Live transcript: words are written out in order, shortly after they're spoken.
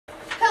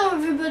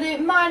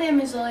my name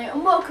is Lily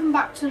and welcome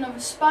back to another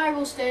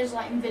spiral stage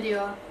lighting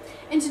video.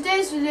 In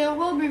today's video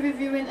we'll be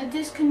reviewing a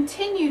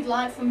discontinued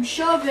light from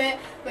Chauvet,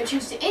 which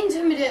is the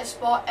Intimidator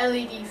Spot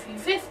LED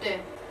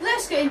 350.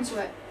 Let's get into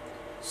it.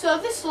 So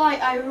this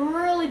light I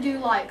really do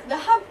like. They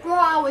have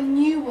brought out a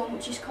new one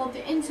which is called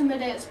the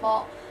Intimidator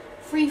Spot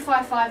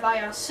 355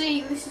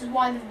 IRC. This is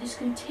why they've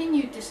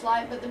discontinued this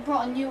light, but they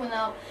brought a new one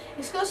out.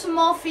 It's got some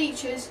more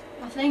features,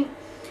 I think.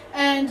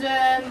 And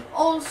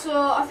also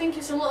I think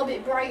it's a little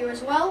bit brighter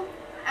as well,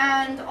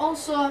 and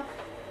also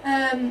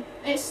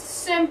it's the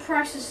same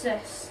price as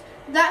this.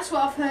 That's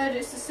what I've heard,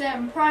 it's the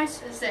same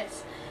price as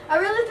this. I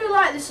really do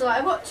like this light.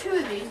 I've got two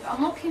of these, but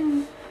I'm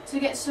looking to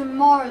get some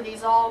more of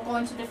these, all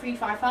going to the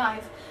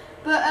 355.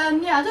 But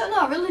yeah, I don't know,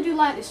 I really do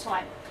like this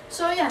light.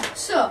 So yeah,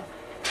 so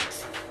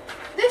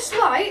this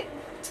light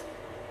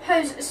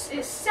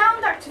it's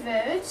sound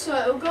activated, so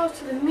it'll go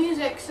to the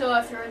music. So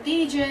if you're a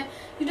DJ,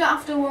 you don't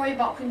have to worry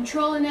about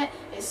controlling it.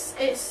 It's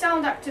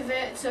sound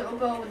activated, so it'll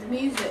go with the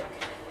music.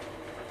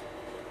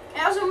 It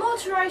has a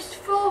motorized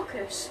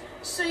focus,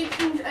 so you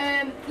can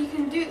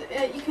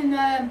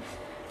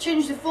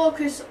change the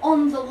focus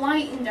on the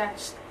lighting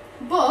desk.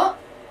 But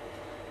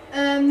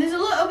there's a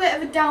little bit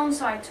of a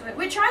downside to it,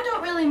 which I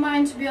don't really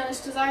mind, to be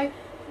honest, because I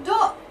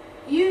don't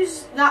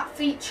use that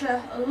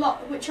feature a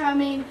lot. Which I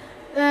mean.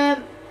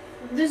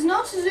 There's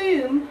no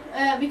zoom,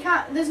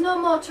 there's no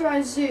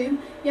motorized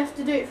zoom, you have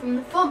to do it from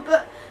the front,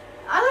 but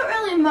I don't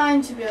really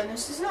mind, to be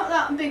honest. It's not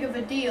that big of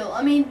a deal.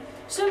 I mean,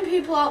 some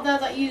people out there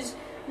that use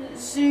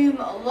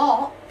zoom a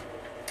lot,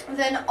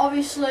 then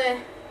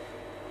obviously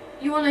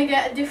you want to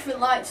get a different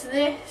light to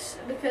this,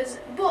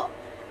 but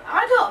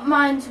I don't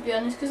mind, to be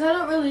honest, because I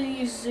don't really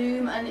use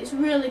zoom and it's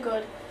really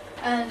good.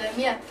 And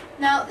yeah,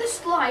 now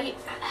this light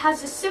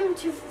has a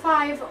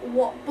 75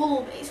 watt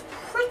bulb. It's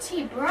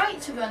pretty bright,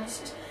 to be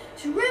honest.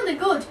 It's really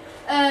good.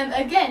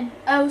 Again,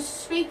 I was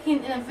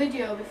speaking in a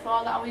video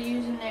before that I was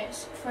using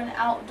this for an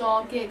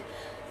outdoor gig.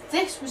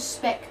 This was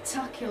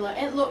spectacular.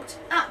 It looked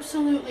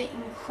absolutely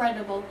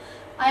incredible.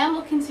 I am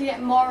looking to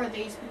get more of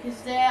these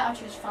because they are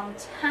just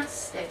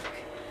fantastic.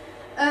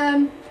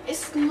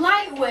 It's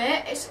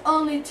lightweight. It's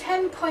only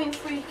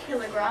 10.3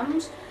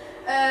 kilograms.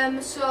 I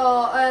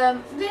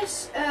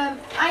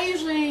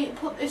usually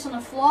put this on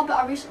the floor, but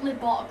I recently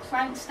bought a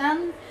crank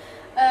stand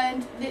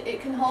and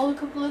it can hold a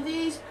couple of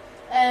these.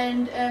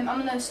 And I'm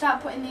going to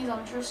start putting these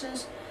on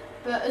trusses.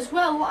 But as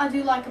well, what I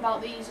do like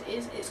about these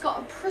is it's got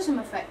a prism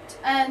effect.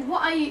 And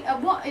what I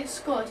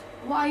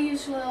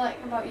usually like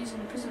about using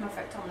the prism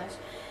effect on this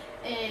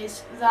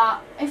is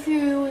that if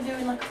you were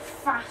doing like a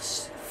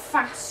fast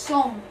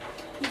song,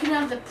 you can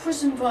have the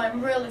prism going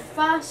really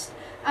fast.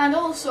 And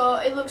also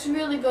it looks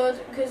really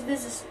good because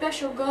there's a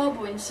special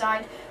gobo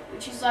inside,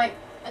 which is like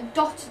a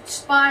dotted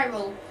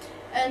spiral.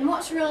 And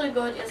what's really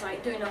good is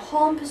like doing a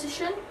home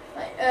position,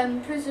 like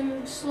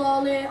prism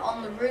slowly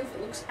on the roof.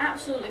 It looks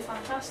absolutely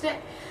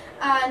fantastic.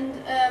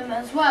 And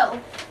as well,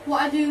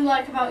 what I do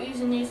like about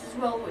using these as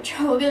well, which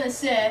I was going to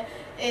say,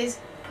 is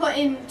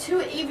putting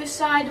two at either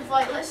side of,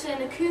 like, let's say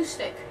an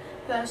acoustic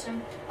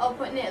person, or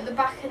putting it at the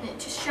back, and it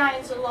just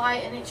shines a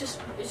light, and it's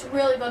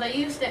really good. I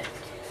used it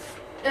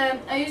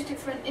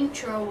for an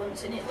intro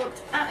once, and it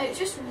looked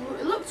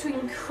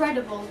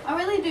incredible. I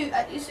really do.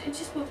 It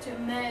just looked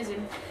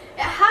amazing.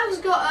 It has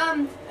got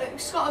a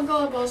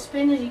go-go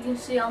spin, as you can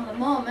see on the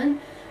moment,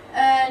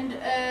 and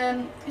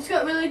it's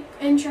got really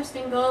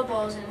interesting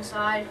go-bos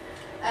inside.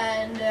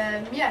 And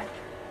yeah,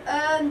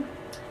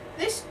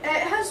 it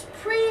has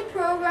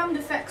pre-programmed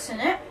effects in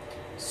it,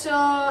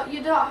 so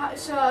you don't.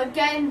 So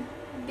again,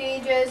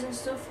 DJs and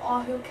stuff,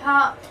 or who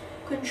can't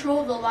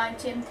control the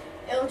lighting,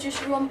 it'll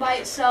just run by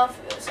itself.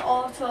 It's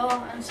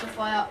auto and stuff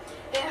like that.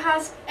 It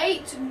has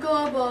 8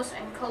 gobos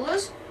and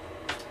colours.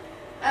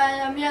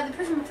 Yeah, the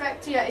prism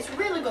effect, yeah, it's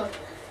really good.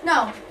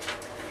 Now,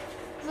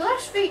 the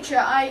last feature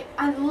I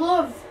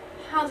love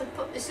how they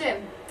put this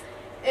in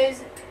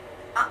is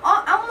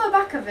on the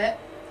back of it.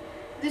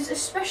 There's a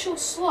special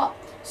slot.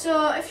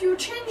 So if you were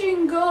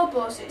changing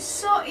gobos, it's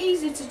so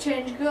easy to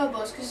change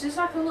gobos because there's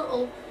like a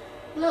little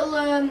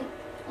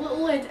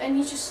lid, and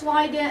you just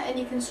slide it and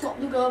you can swap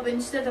the gobo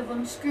instead of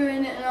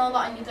unscrewing it and all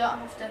that, and you don't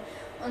have to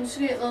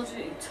unscrew it loads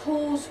with your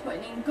tools,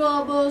 putting in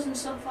gobos and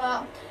stuff like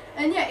that.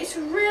 And yeah, it's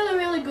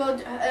really good,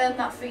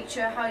 that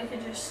feature, how you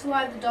can just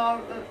slide the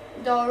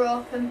door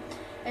open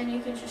and you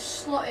can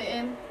just slot it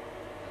in,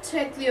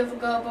 take the other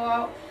gobo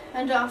out,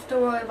 and don't have to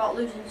worry about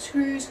losing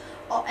screws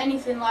or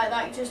anything like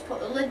that. You just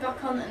put the lid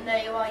back on and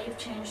there you are, you've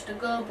changed the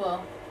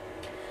gobo.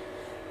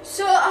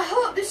 So I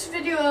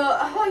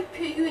hope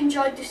you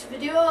enjoyed this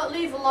video.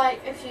 Leave a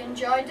like if you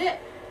enjoyed it,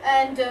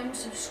 and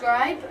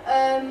subscribe.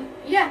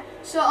 Yeah,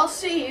 so I'll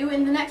see you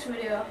in the next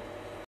video.